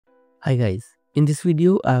Hi guys, in this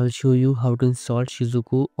video I will show you how to install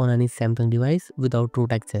Shizuku on any Samsung device without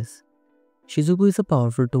root access. Shizuku is a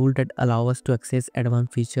powerful tool that allows us to access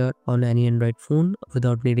advanced features on any Android phone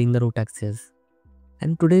without needing the root access.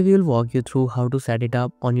 And today we will walk you through how to set it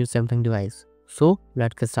up on your Samsung device. So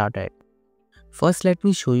let's get started. First let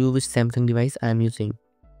me show you which Samsung device I am using.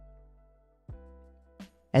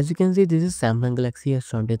 As you can see, this is Samsung Galaxy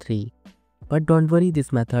S23. But don't worry,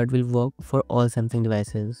 this method will work for all Samsung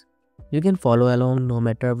devices. You can follow along no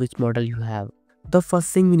matter which model you have. The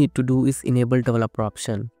first thing we need to do is enable developer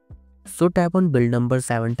option. So tap on build number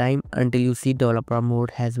 7 times until you see developer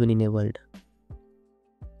mode has been enabled.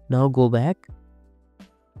 Now go back.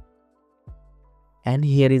 And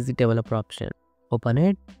here is the developer option. Open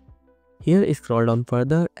it. Here scroll down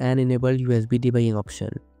further and enable USB debugging option.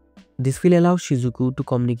 This will allow Shizuku to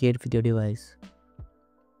communicate with your device.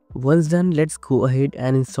 Once done, let's go ahead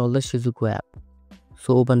and install the Shizuku app.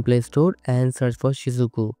 So open Play Store and search for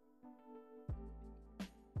Shizuku.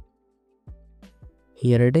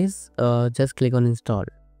 Here it is, just click on install.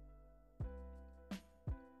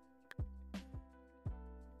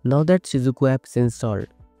 Now that Shizuku app is installed,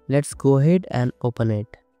 let's go ahead and open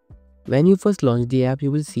it. When you first launch the app, you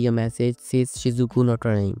will see a message says Shizuku not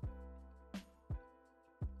running.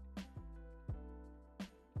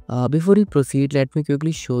 Before we proceed, let me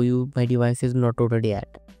quickly show you my device is not rooted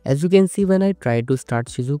yet. As you can see, when I try to start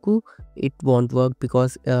Shizuku, it won't work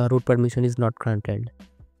because root permission is not granted.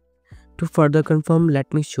 To further confirm,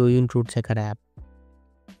 let me show you in Root Checker app.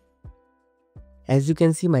 As you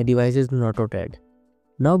can see, my device is not rooted.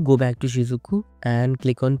 Now go back to Shizuku and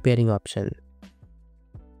click on pairing option.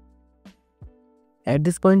 At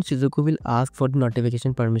this point, Shizuku will ask for the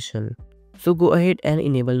notification permission. So go ahead and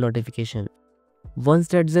enable notification. Once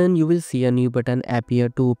that's done, you will see a new button appear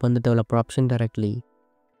to open the developer option directly.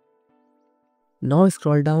 Now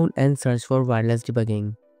scroll down and search for wireless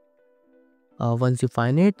debugging. Once you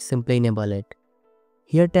find it, simply enable it.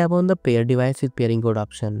 Here tap on the pair device with pairing code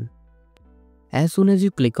option. As soon as you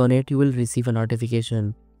click on it, you will receive a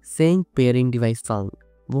notification saying pairing device found.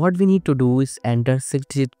 What we need to do is enter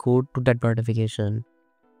 6-digit code to that notification.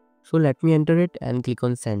 So let me enter it and click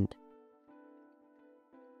on send.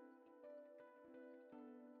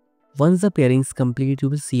 Once the pairing is complete, you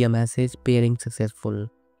will see a message pairing successful.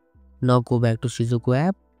 Now go back to Shizuku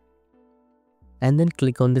app and then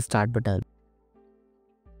click on the start button.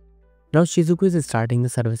 Now Shizuku is starting the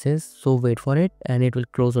services, so wait for it and it will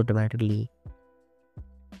close automatically.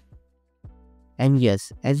 And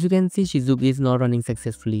yes, as you can see, Shizuku is now running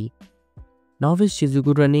successfully. Now with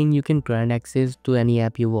Shizuku running, you can grant access to any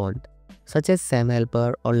app you want, such as Sam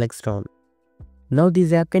Helper or Lextron. Now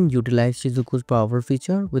this app can utilize Shizuku's powerful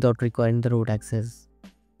feature without requiring the root access.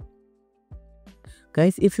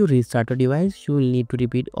 Guys, if you restart your device, you will need to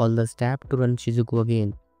repeat all the steps to run Shizuku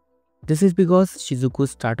again. This is because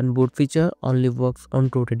Shizuku's start and boot feature only works on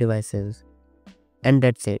rooted devices. And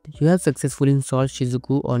that's it. You have successfully installed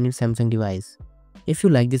Shizuku on your Samsung device. If you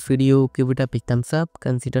like this video, give it a big thumbs up,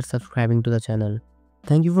 consider subscribing to the channel.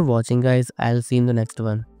 Thank you for watching guys, I'll see you in the next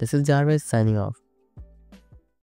one. This is Jarvis signing off.